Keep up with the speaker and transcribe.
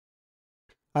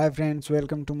Hi friends,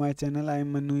 welcome to my channel. I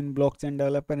am ManuIn, blockchain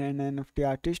developer and NFT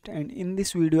artist, and in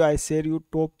this video I share you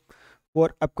top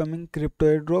 4 upcoming crypto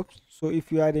airdrops. So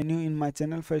if you are new in my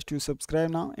channel, first you subscribe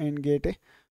now and get a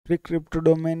free crypto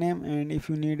domain name, and if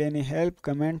you need any help,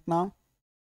 comment now.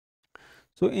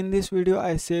 So in this video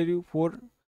I share you 4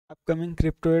 upcoming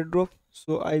crypto airdrop.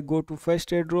 So I go to first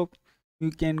airdrop.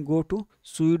 You can go to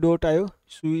sui.io.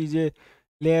 Sui is a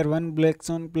layer 1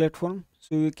 blockchain platform.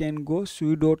 So you can go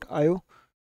sui.io.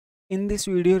 In this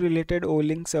video related all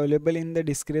links available in the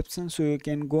description, so you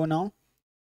can go now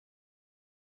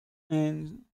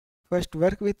and first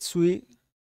work with Sui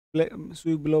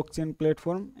blockchain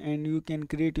platform, and you can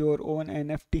create your own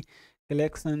NFT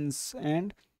collections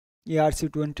and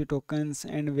ERC20 tokens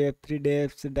and Web3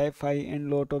 DApps, DeFi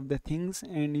and lot of the things,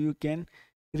 and you can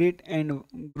create and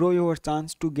grow your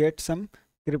chance to get some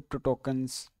crypto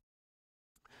tokens.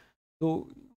 So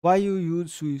why you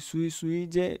use Sui? Sui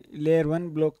is a layer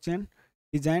 1 blockchain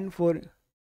designed for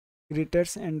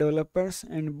creators and developers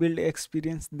and build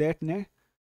experience that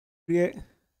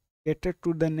cater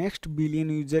to the next billion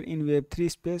user in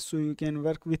Web3 space. So you can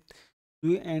work with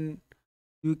you and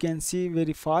you can see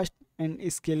very fast and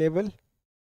scalable,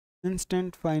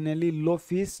 instant, finally low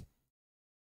fees.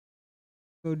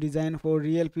 So design for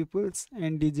real peoples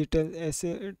and digital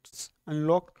assets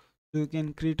unlocked. So you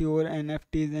can create your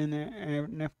NFTs and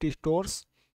NFT stores.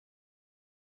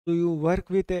 So you work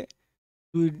with a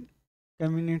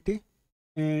community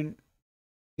and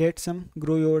get some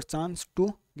grow your chance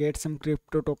to get some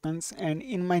crypto tokens. And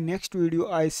in my next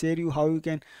video I share you how you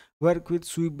can work with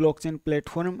Sui blockchain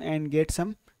platform and get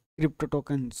some crypto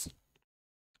tokens.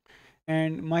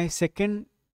 And my second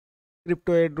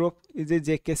crypto airdrop is a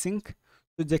JK-Sync.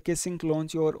 So JK-Sync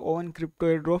launch your own crypto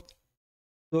airdrop.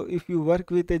 So if you work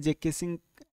with a JK-Sync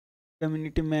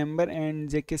community member and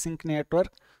JK-Sync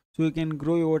network, so you can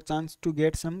grow your chance to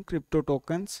get some crypto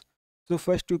tokens. So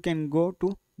first you can go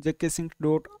to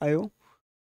jksync.io,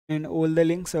 and all the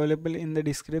links available in the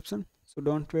description, so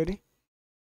don't worry.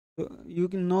 So you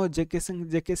can know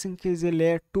JK-Sync is a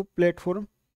layer 2 platform,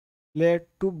 layer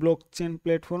 2 blockchain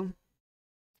platform.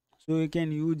 So you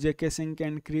can use JK-Sync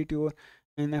and create your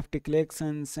NFT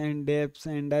collections and DApps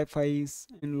and DeFi's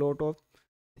and lot of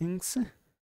things. So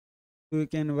you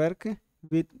can work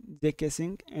with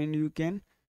JK-Sync and you can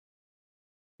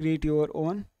create your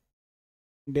own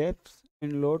DApps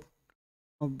and lot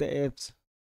of the apps.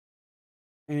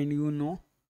 And you know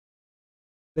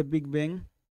the big bang,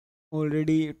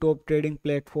 already top trading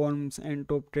platforms and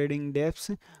top trading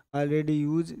DApps already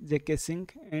use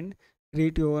JK-Sync and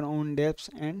create your own DApps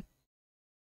and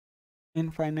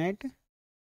infinite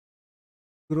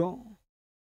grow.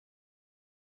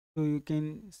 So you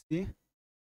can see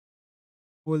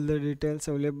all the details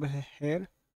available here,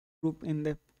 group in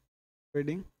the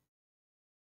trading.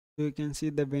 So you can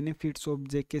see the benefits of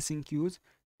JK-Sync use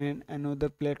and another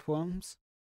platforms.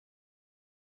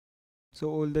 So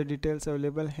all the details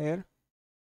available here,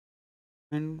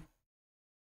 and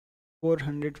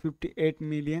 458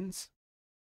 millions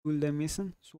will the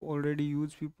mission. So already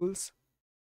use peoples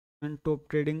and top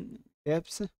trading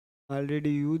apps already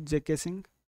use JK-Sync.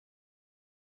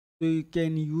 So you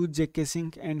can use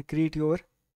JK-Sync and create your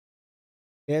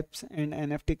apps and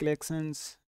NFT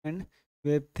collections and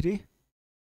Web3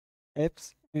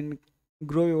 apps and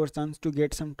grow your chance to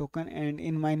get some token. And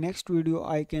in my next video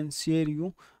I can share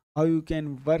you how you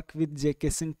can work with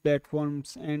JK-Sync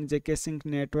platforms and JK-Sync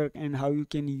network, and how you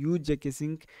can use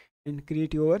JK-Sync and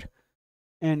create your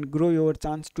and grow your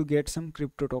chance to get some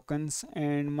crypto tokens.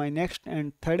 And my next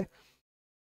and third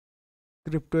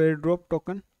crypto airdrop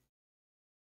token,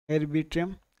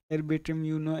 Arbitrum.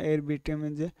 You know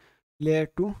Arbitrum is a layer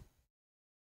 2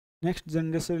 next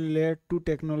generation layer 2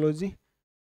 technology.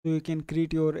 So you can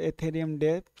create your Ethereum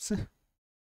dApps,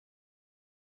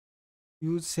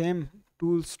 use same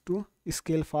tools to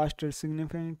scale faster,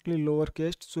 significantly lower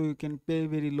cost. So you can pay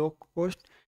very low cost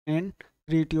and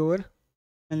create your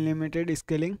unlimited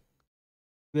scaling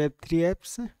Web3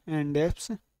 apps and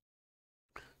apps.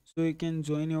 So you can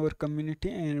join your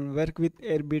community and work with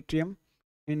Arbitrum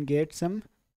and get some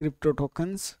crypto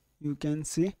tokens. You can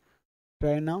see,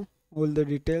 try now, all the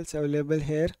details available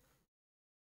here.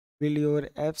 Build your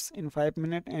apps in 5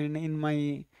 minutes, and in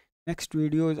my next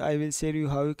videos I will share you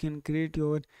how you can create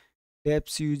your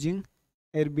apps using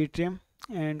Arbitrum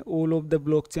and all of the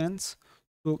blockchains.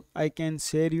 So I can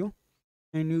share you,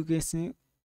 and you can see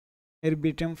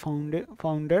Arbitrum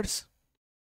founders.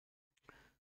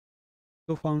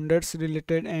 So founders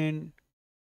related and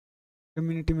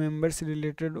community members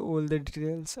related, all the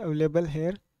details available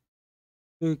here.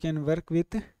 So you can work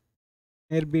with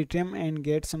Arbitrum and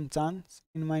get some chance.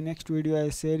 In my next video I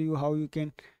share you how you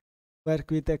can work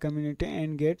with a community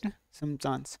and get some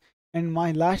chance. And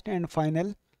my last and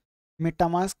final,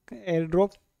 Metamask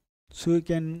airdrop. So you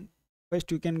can first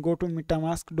go to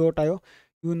metamask.io.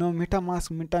 You know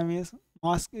Metamask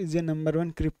is the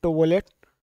 #1 crypto wallet,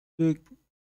 so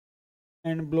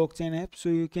and blockchain app, so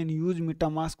you can use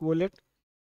Metamask wallet.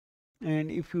 And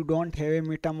if you don't have a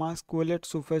Metamask wallet,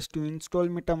 so first you install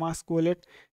Metamask wallet,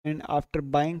 and after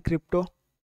buying crypto,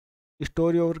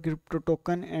 store your crypto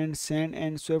token and send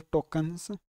and swap tokens.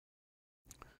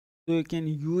 So you can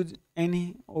use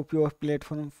any of your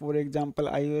platform, for example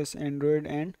iOS, Android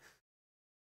and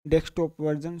desktop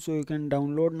version. So you can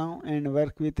download now and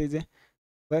work with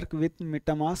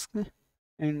Metamask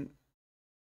and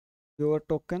your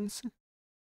tokens,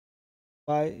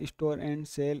 buy, store and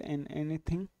sell and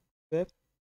anything. Web,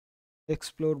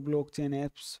 explore blockchain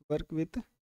apps, work with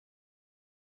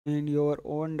and your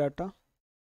own data.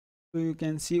 So you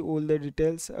can see all the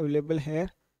details available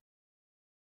here.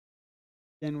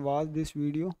 You can watch this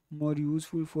video, more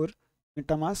useful for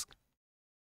Metamask.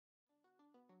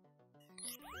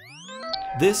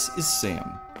 This is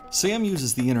Sam. Sam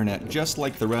uses the internet just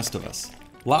like the rest of us.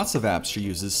 Lots of apps she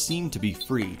uses seem to be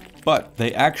free, but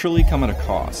they actually come at a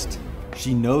cost.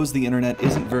 She knows the internet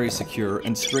isn't very secure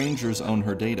and strangers own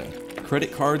her data.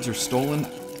 Credit cards are stolen,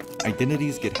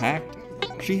 identities get hacked.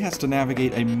 She has to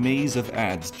navigate a maze of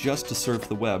ads just to surf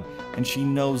the web, and she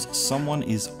knows someone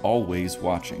is always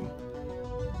watching.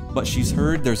 But she's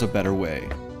heard there's a better way.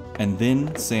 And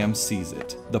then Sam sees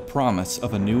it, the promise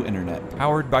of a new internet.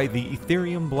 Powered by the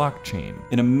Ethereum blockchain.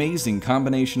 An amazing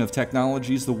combination of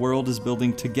technologies the world is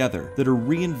building together that are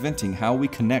reinventing how we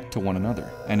connect to one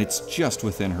another. And it's just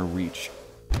within her reach.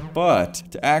 But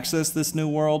to access this new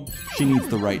world, she needs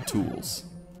the right tools.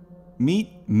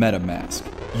 Meet Metamask,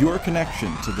 your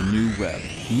connection to the new web.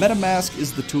 Metamask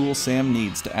is the tool Sam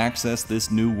needs to access this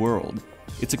new world.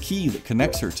 It's a key that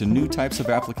connects her to new types of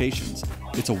applications.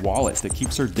 It's a wallet that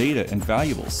keeps her data and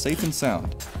valuables safe and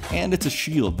sound. And it's a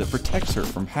shield that protects her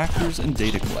from hackers and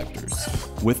data collectors.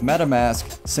 With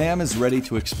Metamask, Sam is ready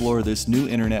to explore this new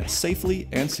internet safely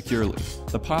and securely.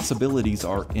 The possibilities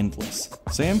are endless.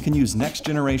 Sam can use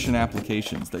next-generation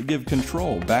applications that give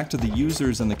control back to the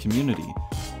users and the community,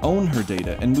 own her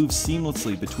data and move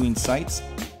seamlessly between sites,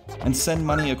 and send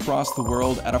money across the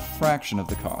world at a fraction of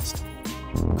the cost.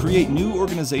 Create new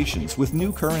organizations with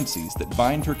new currencies that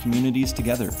bind her communities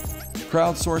together.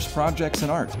 Crowdsource projects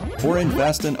and art, or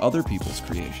invest in other people's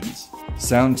creations.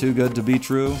 Sound too good to be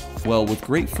true? Well, with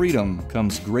great freedom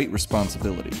comes great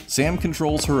responsibility. Sam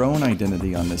controls her own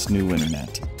identity on this new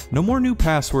internet. No more new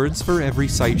passwords for every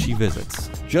site she visits.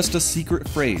 Just a secret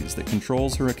phrase that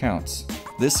controls her accounts.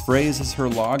 This phrase is her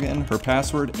login, her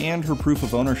password, and her proof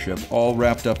of ownership all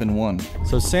wrapped up in one.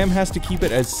 So Sam has to keep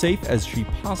it as safe as she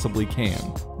possibly can.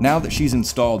 Now that she's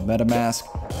installed Metamask,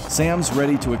 Sam's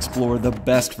ready to explore the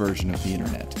best version of the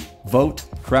internet. Vote,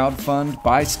 crowdfund,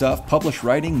 buy stuff, publish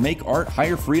writing, make art,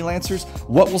 hire freelancers.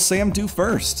 What will Sam do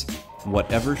first?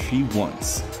 Whatever she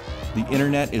wants. The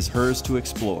internet is hers to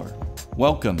explore.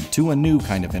 Welcome to a new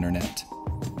kind of internet.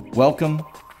 Welcome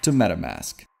to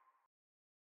Metamask.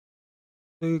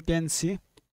 So you can see,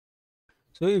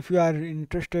 so if you are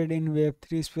interested in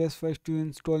Web3 space, first you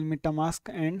install Metamask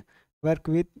and work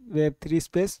with Web3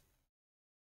 space.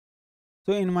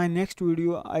 So in my next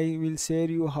video I will share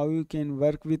you how you can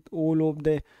work with all of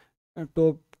the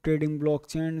top trading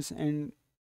blockchains and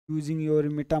using your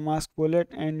Metamask wallet,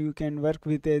 and you can work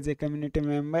with as a community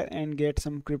member and get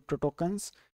some crypto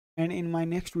tokens. And in my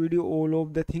next video all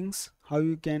of the things how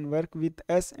you can work with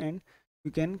us and you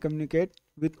can communicate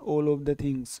with all of the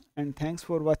things. And thanks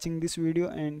for watching this video,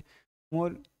 and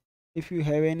more, if you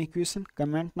have any question,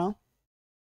 comment now.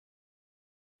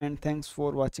 And thanks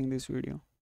for watching this video.